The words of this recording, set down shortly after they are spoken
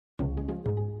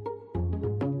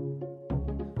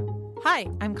Hi,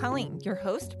 I'm Colleen, your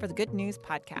host for the Good News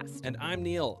Podcast. And I'm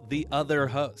Neil, the other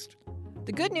host.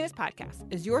 The Good News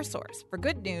Podcast is your source for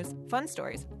good news, fun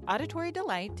stories, auditory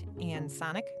delight, and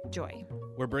sonic joy.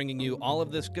 We're bringing you all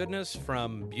of this goodness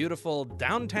from beautiful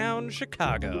downtown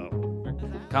Chicago.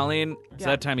 Colleen, it's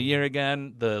that time of year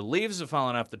again. The leaves have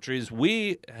fallen off the trees.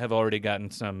 We have already gotten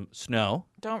some snow.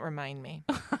 Don't remind me.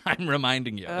 I'm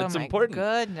reminding you. Oh, it's my important.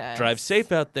 Goodness. Drive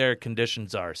safe out there.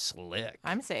 Conditions are slick.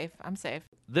 I'm safe.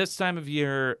 This time of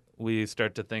year, we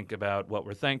start to think about what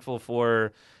we're thankful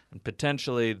for and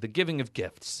potentially the giving of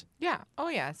gifts. Yeah. Oh,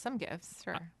 yeah. Some gifts.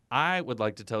 Sure. I would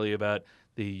like to tell you about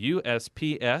the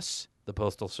USPS, the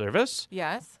Postal Service.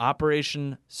 Yes.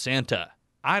 Operation Santa.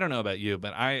 I don't know about you,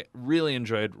 but I really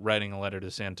enjoyed writing a letter to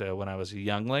Santa when I was a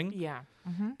youngling. Yeah.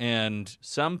 Mm-hmm. And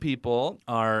some people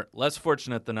are less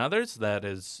fortunate than others. That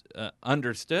is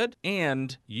understood.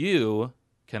 And you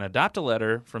can adopt a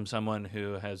letter from someone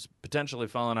who has potentially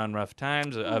fallen on rough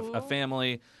times, a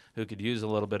family who could use a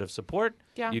little bit of support.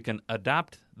 Yeah. You can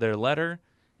adopt their letter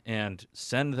and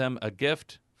send them a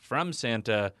gift from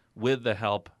Santa with the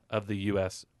help of the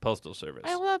U.S. Postal Service.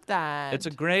 I love that. It's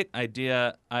a great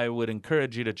idea. I would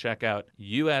encourage you to check out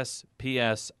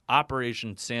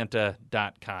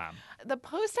USPSOperationSanta.com. The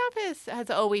post office has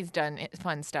always done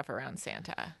fun stuff around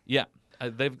Santa. Yeah,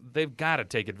 they've got to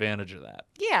take advantage of that.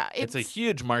 Yeah. It's a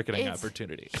huge marketing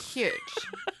opportunity. Huge.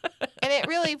 And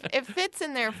it fits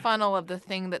in their funnel of the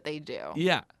thing that they do.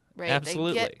 Yeah. Right?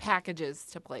 Absolutely. They get packages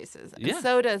to places. And Yeah.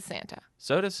 so does Santa.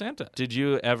 So does Santa. Did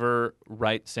you ever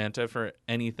write Santa for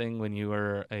anything when you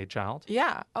were a child?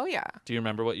 Yeah. Oh, yeah. Do you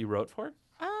remember what you wrote for?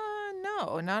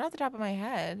 No, not off the top of my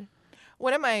head.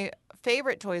 One of my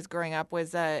favorite toys growing up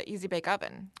was a Easy Bake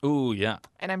Oven. Ooh, yeah.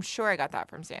 And I'm sure I got that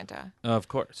from Santa. Of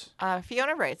course.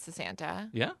 Fiona writes to Santa.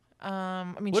 Yeah? I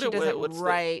mean, She doesn't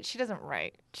write. She doesn't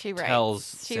write. She writes.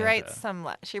 Tells she Santa. writes some.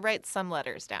 She writes some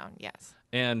letters down. Yes.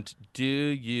 And do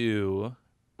you...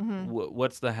 Mm-hmm.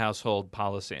 What's the household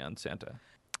policy on Santa?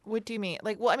 What do you mean?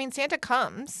 Santa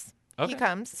comes. Okay. He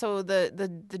comes. So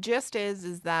the gist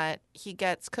is that he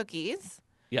gets cookies.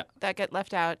 Yeah. That get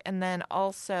left out, and then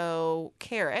also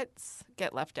carrots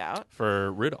get left out.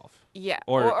 For Rudolph. Yeah.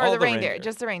 Or the the reindeer. reindeer.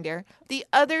 Just the reindeer. The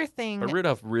other thing. But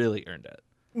Rudolph really earned it.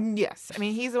 Yes. I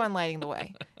mean, he's the one lighting the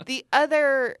way. The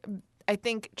other, I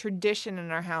think, tradition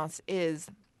in our house is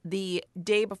the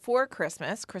day before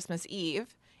Christmas, Christmas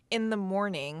Eve, in the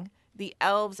morning, the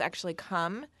elves actually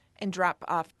come and drop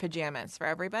off pajamas for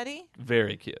everybody.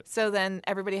 Very cute. So then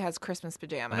everybody has Christmas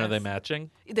pajamas. And are they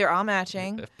matching? They're all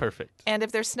matching. Perfect. And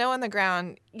if there's snow on the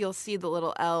ground, you'll see the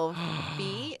little elf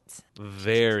feet.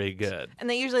 Very good. And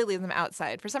they usually leave them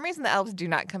outside. For some reason, the elves do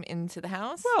not come into the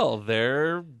house. Well,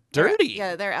 they're dirty.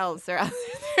 They're elves. They're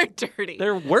dirty.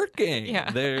 They're working. Yeah.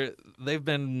 They've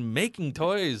been making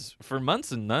toys for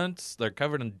months and months. They're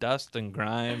covered in dust and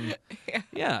grime.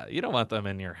 Yeah, you don't want them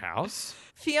in your house.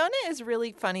 Fiona is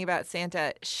really funny about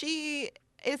Santa. She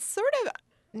is sort of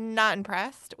not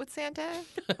impressed with Santa.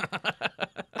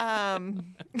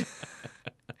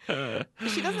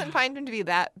 She doesn't find him to be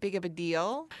that big of a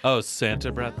deal. Oh,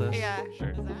 Santa brought this? Yeah.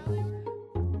 Sure.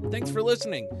 Thanks for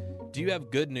listening. Do you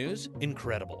have good news?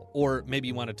 Incredible. Or maybe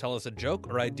you want to tell us a joke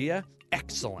or idea?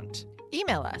 Excellent.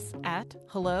 Email us at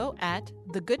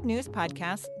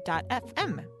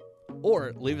hello@thegoodnewspodcast.fm.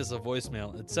 Or leave us a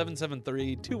voicemail at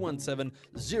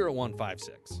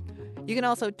 773-217-0156. You can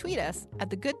also tweet us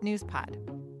at The Good News Pod.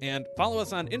 And follow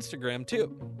us on Instagram,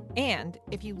 too. And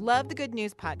if you love The Good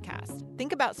News Podcast,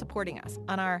 think about supporting us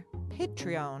on our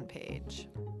Patreon page.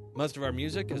 Most of our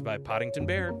music is by Poddington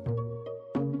Bear.